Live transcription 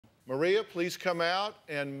Maria, please come out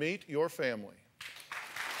and meet your family.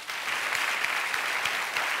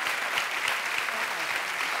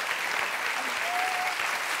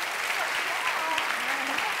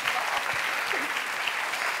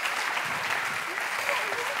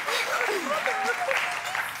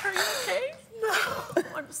 Are you okay? No.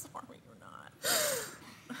 I'm sorry you're not.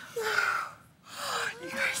 You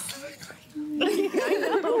guys look like me. I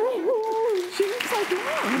know. She looks like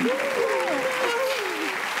mom.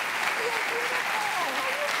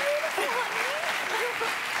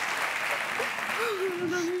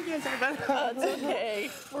 It's okay.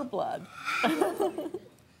 We're blood. You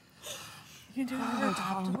did ever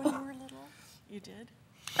adopted when you were little? You did?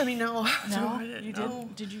 I mean, no. No? I didn't You know.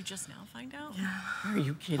 did? Did you just now find out? Yeah. Are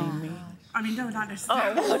you kidding me? I mean, no, not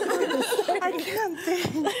necessarily. Oh, I can't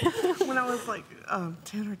think. When I was like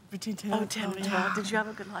 10 or between 10 and 10 12. and 12. Did you have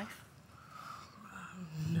a good life?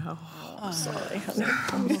 No. Oh, I'm sorry, honey.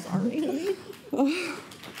 I'm sorry.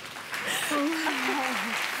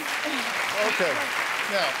 Okay,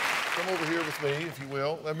 now, come over here with me, if you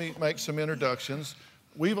will. Let me make some introductions.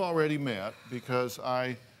 We've already met because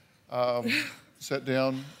I sat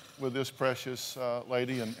down with this precious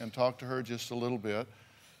lady and talked to her just a little bit.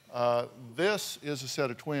 This is a set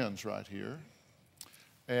of twins right here.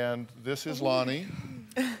 And this is Lonnie,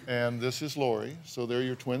 and this is Lori. So they're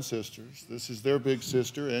your twin sisters. This is their big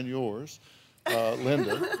sister and yours,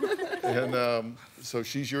 Linda. And so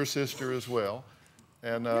she's your sister as well.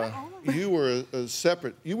 And you were a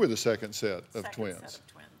separate, you were the second set of twins. Second set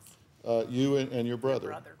of twins. You and your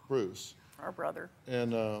brother, Bruce. Our brother.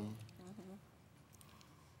 And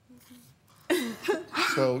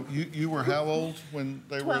so you were how old when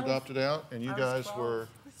they were adopted out? And you guys were?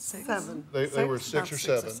 7. They were 6 or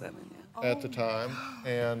 7 at the time,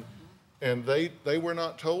 and they were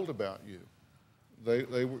not told about you.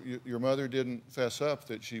 Your mother didn't fess up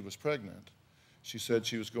that she was pregnant. She said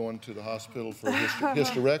she was going to the hospital for a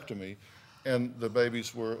hysterectomy, and the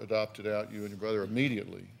babies were adopted out, you and your brother,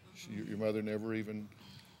 immediately. Your mother never even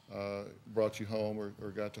brought you home or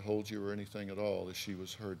got to hold you or anything at all, as she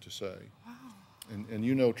was heard to say. Wow. And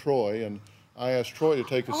you know Troy, and I asked Troy to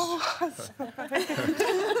take a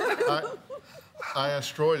I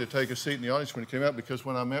asked Troy to take a seat in the audience when he came out, because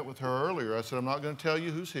when I met with her earlier, I said, I'm not going to tell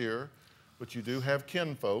you who's here, but you do have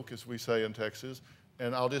kinfolk, as we say in Texas,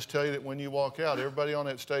 and I'll just tell you that when you walk out, everybody on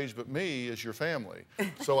that stage but me is your family.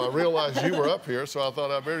 So I realized you were up here, so I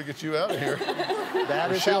thought I better get you out of here.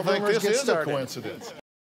 That is She'll how think rumors this get is started. a coincidence.